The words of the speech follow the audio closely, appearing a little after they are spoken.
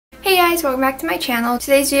guys, welcome back to my channel.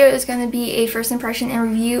 Today's video is going to be a first impression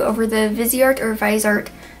and review over the Viseart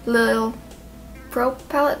little Pro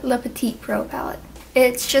palette, Le Petit Pro palette.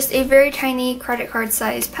 It's just a very tiny credit card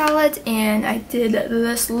size palette, and I did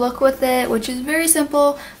this look with it, which is very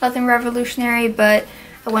simple, nothing revolutionary, but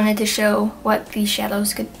I wanted to show what these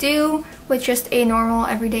shadows could do with just a normal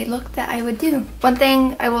everyday look that I would do. One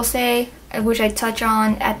thing I will say, which I touch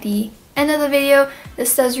on at the end of the video,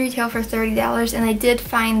 this does retail for $30, and I did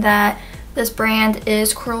find that this brand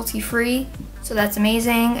is cruelty free, so that's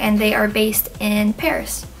amazing, and they are based in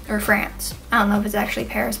Paris or France. I don't know if it's actually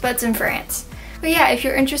Paris, but it's in France. But yeah, if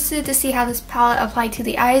you're interested to see how this palette applied to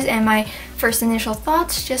the eyes and my first initial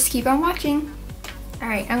thoughts, just keep on watching.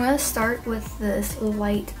 Alright, I'm going to start with this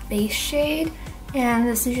light base shade, and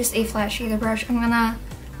this is just a flat shader brush. I'm going to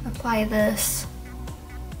apply this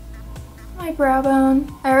my brow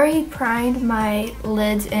bone. I already primed my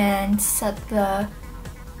lids and set that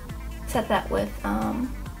with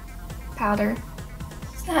powder.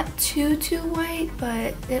 It's not too white,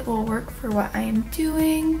 but it will work for what I am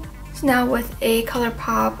doing. So now with a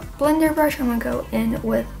ColourPop blender brush, I'm gonna go in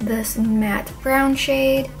with this matte brown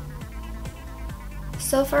shade.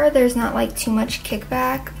 So far there's not like too much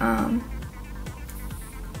kickback.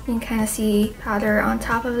 You can kind of see powder on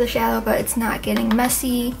top of the shadow, but it's not getting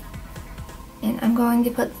messy. And I'm going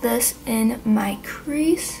to put this in my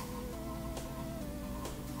crease.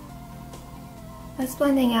 That's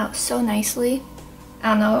blending out so nicely. I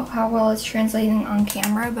don't know how well it's translating on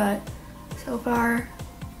camera, but so far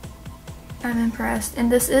I'm impressed.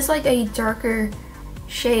 And this is like a darker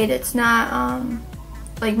shade. It's not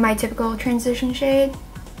like my typical transition shade,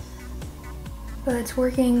 but it's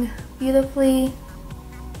working beautifully.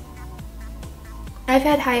 I've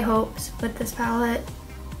had high hopes with this palette.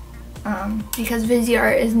 Because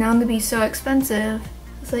Viseart is known to be so expensive.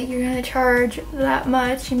 It's like, you're gonna charge that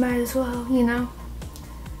much, you might as well, you know,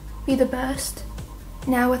 be the best.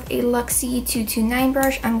 Now with a Luxie 229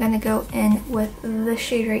 brush, I'm gonna go in with this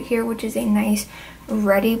shade right here, which is a nice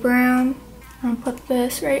reddy brown. I'm gonna put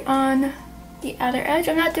this right on the outer edge.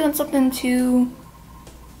 I'm not doing something too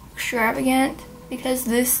extravagant because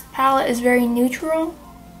this palette is very neutral.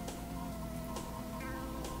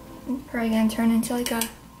 I'm probably gonna turn into like a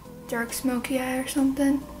dark smoky eye or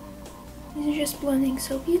something. These are just blending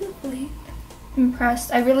so beautifully. I'm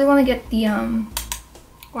impressed. I really want to get the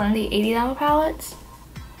one of the $80 palettes.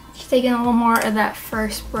 Just taking a little more of that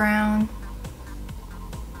first brown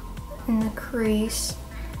in the crease.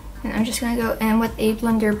 And I'm just going to go in with a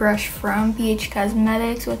blender brush from BH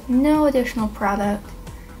Cosmetics with no additional product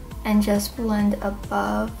and just blend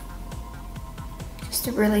above, just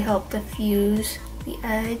to really help diffuse the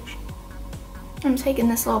edge. I'm taking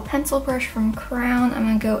this little pencil brush from Crown. I'm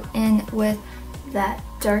going to go in with that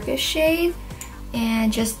darkest shade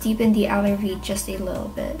and just deepen the outer V just a little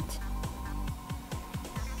bit.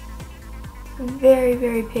 Very,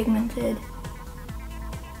 very pigmented.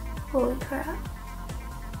 Holy crap.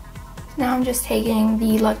 Now I'm just taking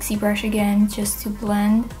the Luxie brush again just to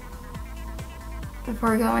blend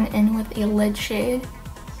before going in with a lid shade.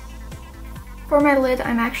 For my lid,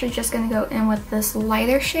 I'm actually just going to go in with this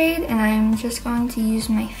lighter shade, and I'm just going to use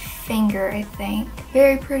my finger, I think.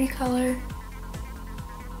 Very pretty color.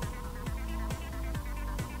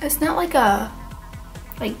 It's not like a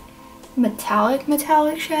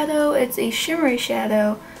metallic shadow, it's a shimmery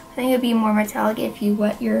shadow. I think it'd be more metallic if you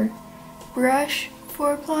wet your brush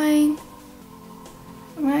before applying.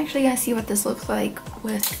 I'm actually going to see what this looks like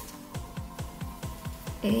with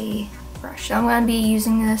a brush. So I'm going to be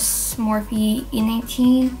using this Morphe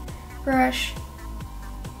E19 brush.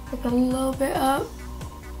 Pick a little bit up.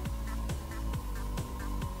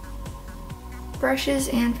 Brushes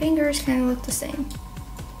and fingers kind of look the same.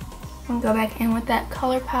 I'm going to go back in with that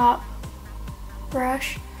ColourPop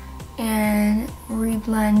brush and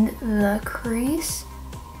reblend the crease.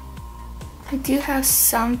 I do have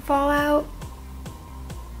some fallout.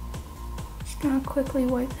 Just going to quickly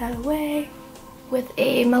wipe that away. With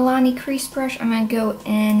a Milani crease brush, I'm going to go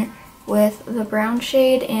in with the brown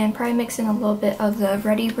shade and probably mix in a little bit of the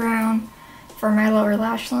reddy brown for my lower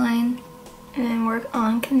lash line, and then work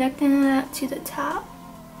on connecting that to the top.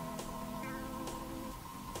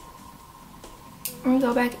 I'm going to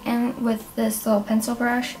go back in with this little pencil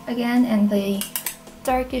brush again and the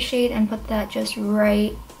darkest shade and put that just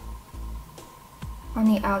right on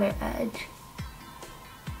the outer edge.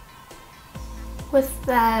 With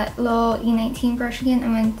that little E19 brush again,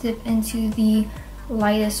 I'm going to dip into the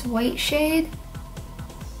lightest white shade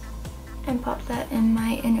and pop that in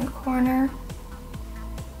my inner corner.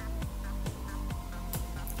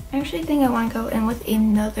 I actually think I want to go in with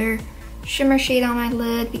another shimmer shade on my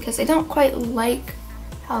lid because I don't quite like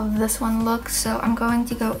how this one looks, so I'm going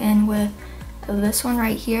to go in with this one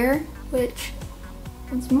right here, which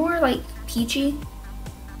is more like peachy.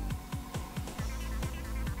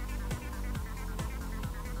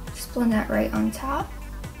 Just blend that right on top.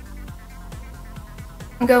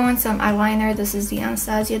 I'm going with some eyeliner. This is the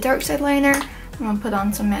Anastasia Dark Side Liner. I'm going to put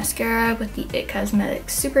on some mascara with the It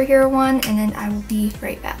Cosmetics Superhero one, and then I will be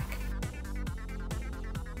right back.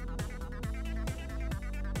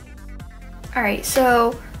 Alright,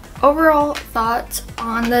 so overall thoughts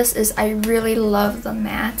on this is I really love the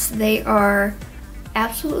mattes. They are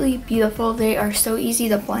absolutely beautiful. They are so easy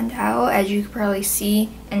to blend out, as you can probably see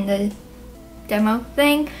in the demo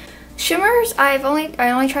thing. Shimmers, I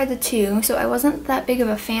only tried the 2, so I wasn't that big of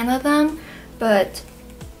a fan of them, but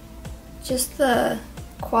just the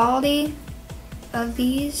quality of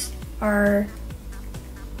these are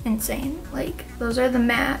insane. Like, those are the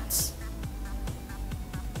mattes.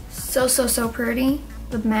 So pretty.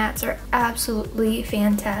 The mattes are absolutely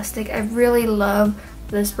fantastic. I really love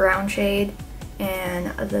this brown shade and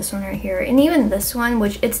this one right here, and even this one,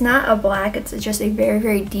 which it's not a black, it's just a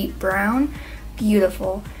very deep brown.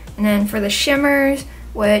 Beautiful. And then for the shimmers,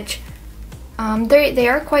 which they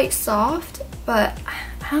are quite soft, but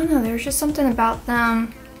I don't know, there's just something about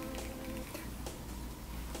them.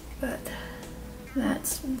 But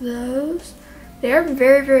that's those. They are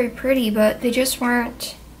very pretty, but they just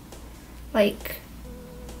weren't, like,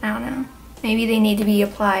 I don't know, maybe they need to be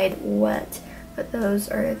applied wet. But those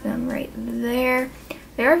are them right there.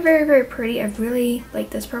 They are very pretty. I really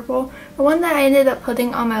like this purple. The one that I ended up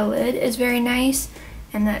putting on my lid is very nice,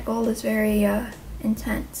 and that gold is very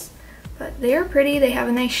intense. But they are pretty. They have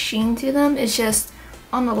a nice sheen to them. It's just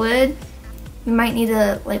on the lid, you might need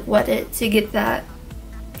to like wet it to get that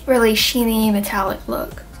really sheeny metallic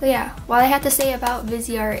look. So yeah, what I have to say about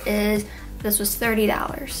Viseart is this was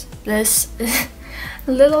 $30. This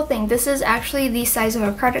little thing, this is actually the size of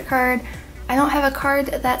a credit card. I don't have a card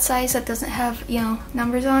that size that doesn't have, you know,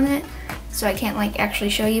 numbers on it, so I can't like actually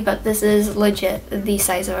show you, but this is legit the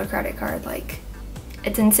size of a credit card. Like,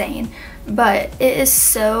 it's insane. But it is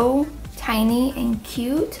so tiny and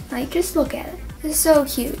cute. Like, just look at it. It's so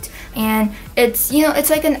cute. And it's, you know, it's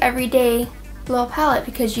like an everyday little palette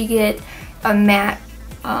because you get a matte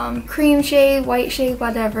cream shade, white shade,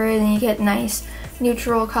 whatever, and then you get nice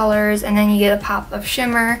neutral colors, and then you get a pop of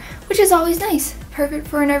shimmer, which is always nice. Perfect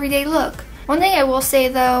for an everyday look. One thing I will say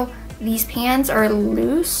though, these pans are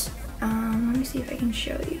loose. Let me see if I can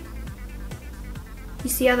show you. You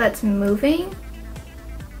see how that's moving?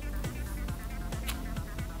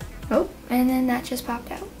 Oh, and then that just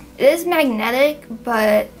popped out. It is magnetic,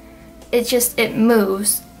 but it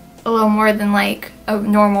moves a little more than like a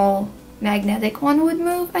normal magnetic one would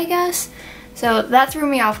move, I guess. So that threw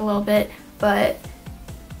me off a little bit, but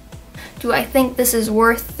do I think this is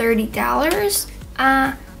worth $30?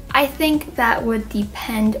 I think that would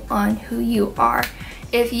depend on who you are.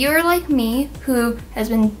 If you're like me, who has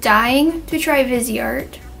been dying to try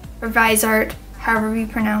Viseart, or Viseart, however you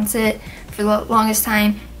pronounce it, for the longest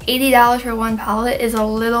time, $80 for one palette is a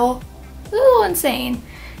little insane.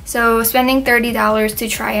 So spending $30 to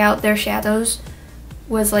try out their shadows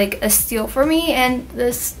was like a steal for me, and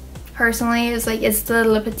this personally is like, it's the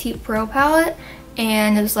Le Petit Pro palette,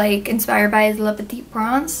 and it was like inspired by Le Petit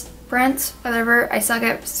Prince, whatever. I suck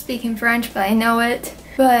at speaking French, but I know it.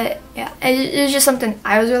 But yeah, it was just something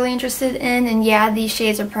I was really interested in, and yeah, these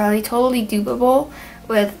shades are probably totally dupable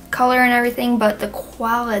with color and everything, but the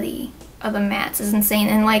quality of the mattes is insane,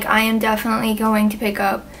 and like I am definitely going to pick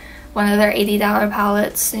up one of their $80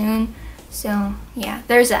 palettes soon. So yeah,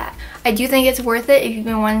 there's that. I do think it's worth it if you've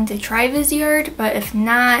been wanting to try Viseart, but if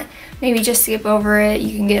not, maybe just skip over it.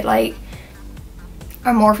 You can get like a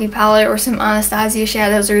Morphe palette or some Anastasia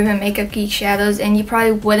shadows or even Makeup Geek shadows, and you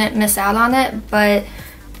probably wouldn't miss out on it. But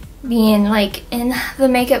being like in the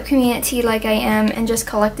makeup community like I am and just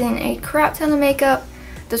collecting a crap ton of makeup,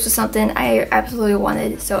 this was something I absolutely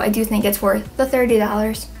wanted. So I do think it's worth the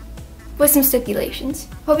 $30 with some stipulations.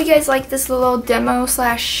 Hope you guys like this little demo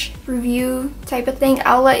slash review type of thing.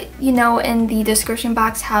 I'll let you know in the description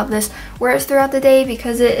box how this wears throughout the day,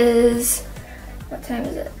 because it is, what time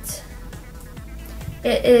is it?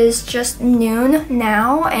 It is just noon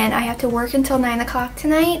now, and I have to work until 9 o'clock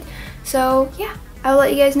tonight. So yeah, I'll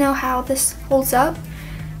let you guys know how this holds up.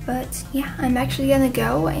 But yeah, I'm actually gonna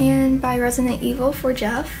go and buy Resident Evil for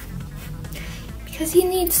Jeff, because he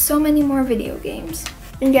needs so many more video games.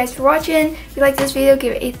 Thank you guys for watching. If you like this video,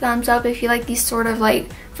 give it a thumbs up. If you like these sort of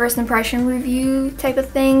like first impression review type of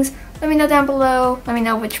things, let me know down below. Let me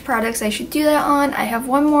know which products I should do that on. I have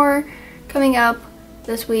one more coming up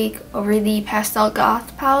this week over the Pastel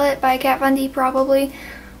Goth palette by Kat Von D probably.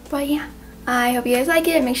 But yeah, I hope you guys like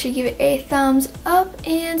it. Make sure you give it a thumbs up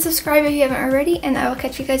and subscribe if you haven't already, and I will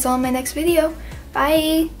catch you guys all in my next video.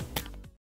 Bye!